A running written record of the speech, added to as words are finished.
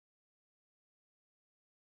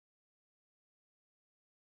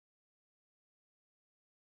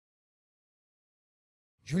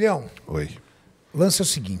Julião. Oi. O lance é o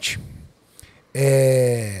seguinte.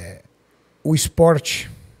 O esporte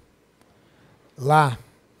lá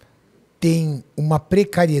tem uma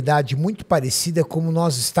precariedade muito parecida como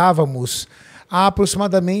nós estávamos há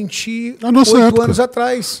aproximadamente 8 anos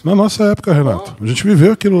atrás. Na nossa época, Renato. A gente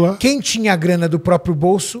viveu aquilo lá. Quem tinha a grana do próprio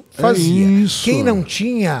bolso, fazia. Isso. Quem não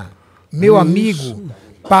tinha, meu amigo,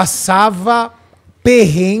 passava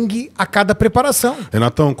perrengue a cada preparação.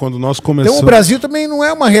 Renatão, quando nós começamos... Então o Brasil também não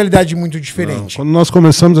é uma realidade muito diferente. Não. Quando nós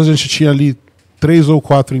começamos, a gente tinha ali 3 ou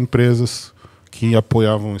 4 empresas que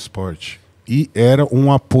apoiavam o esporte. E era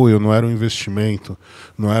um apoio, não era um investimento.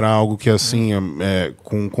 Não era algo que, assim,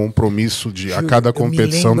 com compromisso de a cada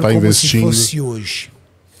competição estar investindo. Como se fosse hoje.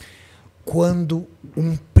 Quando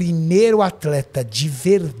um primeiro atleta de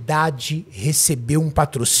verdade recebeu um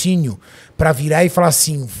patrocínio para virar e falar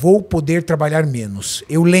assim, vou poder trabalhar menos.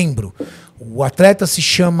 Eu lembro, o atleta se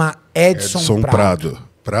chama Edson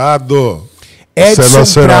Prado.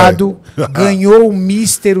 Edson Prado ganhou o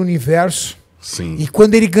Mister Universo. Sim. E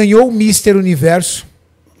quando ele ganhou o Mister Universo,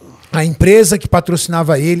 a empresa que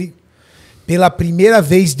patrocinava ele, pela primeira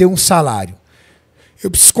vez deu um salário.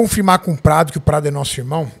 Eu preciso confirmar com o Prado, que o Prado é nosso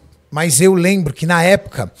irmão, mas eu lembro que na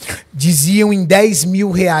época diziam em 10 mil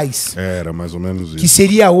reais. Era mais ou menos isso. Que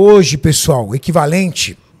seria hoje, pessoal,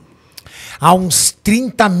 equivalente a uns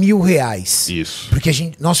 30 mil reais. Isso. Porque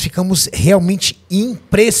nós ficamos realmente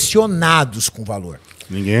impressionados com o valor.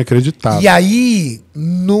 Ninguém acreditava. E aí,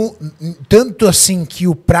 tanto assim que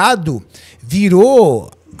o Prado virou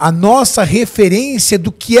a nossa referência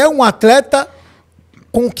do que é um atleta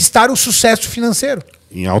conquistar o sucesso financeiro.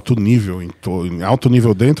 Em alto nível, em alto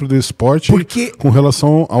nível dentro do esporte, porque com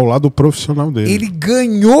relação ao lado profissional dele. Ele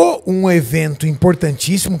ganhou um evento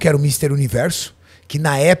importantíssimo, que era o Mister Universo, que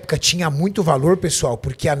na época tinha muito valor, pessoal,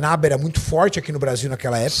 porque a NABA era muito forte aqui no Brasil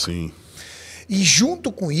naquela época. Sim. E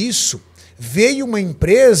junto com isso, veio uma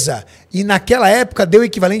empresa e naquela época deu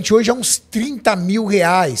equivalente hoje a uns 30 mil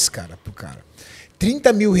reais, cara, pro cara.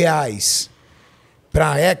 30 mil reais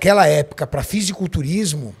para aquela época, para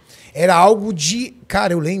fisiculturismo, era algo de...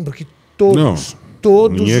 Cara, eu lembro que todos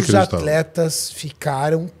os atletas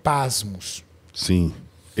ficaram pasmos. Sim.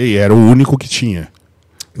 E era o único que tinha.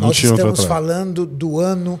 Nós estamos falando do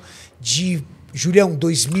ano de, Julião,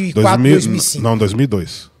 2004, 2005. Não,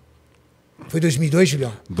 2002. Foi 2002,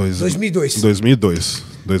 Julião? 2002. 2002.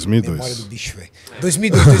 Memória do bicho, velho.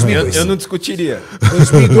 2002. Eu não discutiria.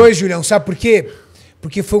 2002, Julião. Sabe por quê?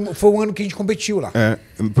 Porque foi um ano que a gente competiu lá.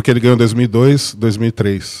 Porque ele ganhou em 2002,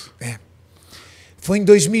 2003. Foi em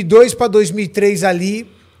 2002 para 2003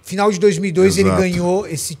 ali, final de 2002. Exato. Ele ganhou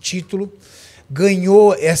esse título,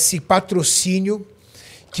 ganhou esse patrocínio,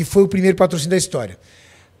 que foi o primeiro patrocínio da história.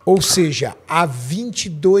 Ou seja, há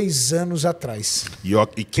 22 anos atrás.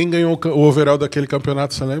 E quem ganhou o overall daquele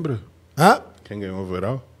campeonato, você lembra? Hã? Quem ganhou o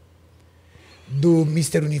overall? Do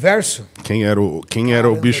Mister Universo? Quem era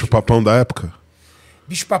o bicho-papão da época?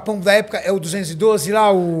 Bicho-papão da época é o 212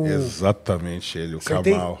 lá, o... Exatamente ele, o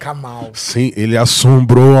Acertei? Kamal. Kamal. Sim, ele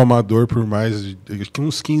assombrou o amador por mais de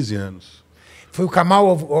uns 15 anos. Foi o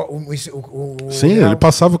Kamal Sim, ele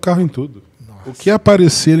passava o carro em tudo. Nossa. O que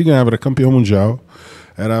aparecia, ele ganhava. Era campeão mundial,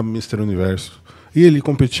 era Mister Universo. E ele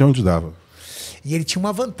competia onde dava. E ele tinha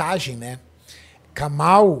uma vantagem, né?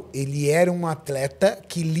 Kamal, ele era um atleta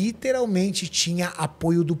que literalmente tinha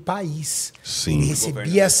apoio do país. Sim. Ele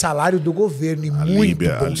recebia salário do governo e muito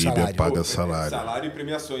bom salário. A Líbia paga salário. Salário e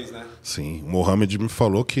premiações, né? Sim. O Mohamed me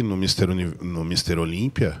falou que no Mister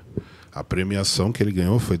Olímpia, a premiação que ele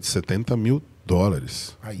ganhou foi de 70 mil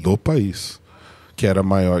dólares do país. Que era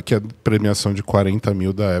maior que a premiação de 40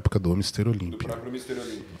 mil da época do Mister Olímpia. Do próprio Mister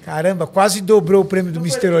Olímpia. Caramba, quase dobrou o prêmio do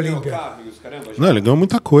Mister Olímpia. Não, ele ganhou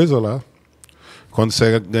muita coisa lá. Quando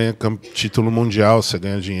você ganha título mundial, você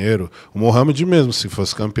ganha dinheiro. O Mohamed mesmo, se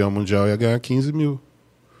fosse campeão mundial, ia ganhar 15 mil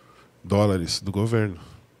dólares do governo.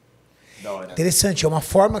 Da hora. Interessante, é uma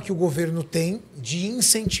forma que o governo tem de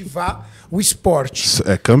incentivar o esporte.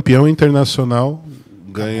 É campeão internacional,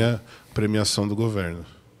 ganha premiação do governo.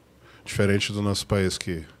 Diferente do nosso país,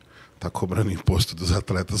 que tá cobrando imposto dos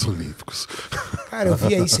atletas olímpicos. Cara, eu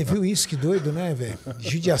vi aí, você viu isso? Que doido, né, velho?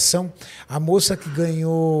 Judiação. A moça que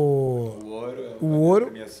ganhou o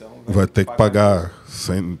ouro vai ter que pagar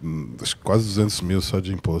quase 200 mil só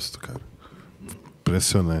de imposto, cara.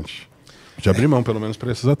 Impressionante. De abrir mão, pelo menos,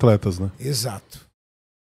 para esses atletas, né? Exato.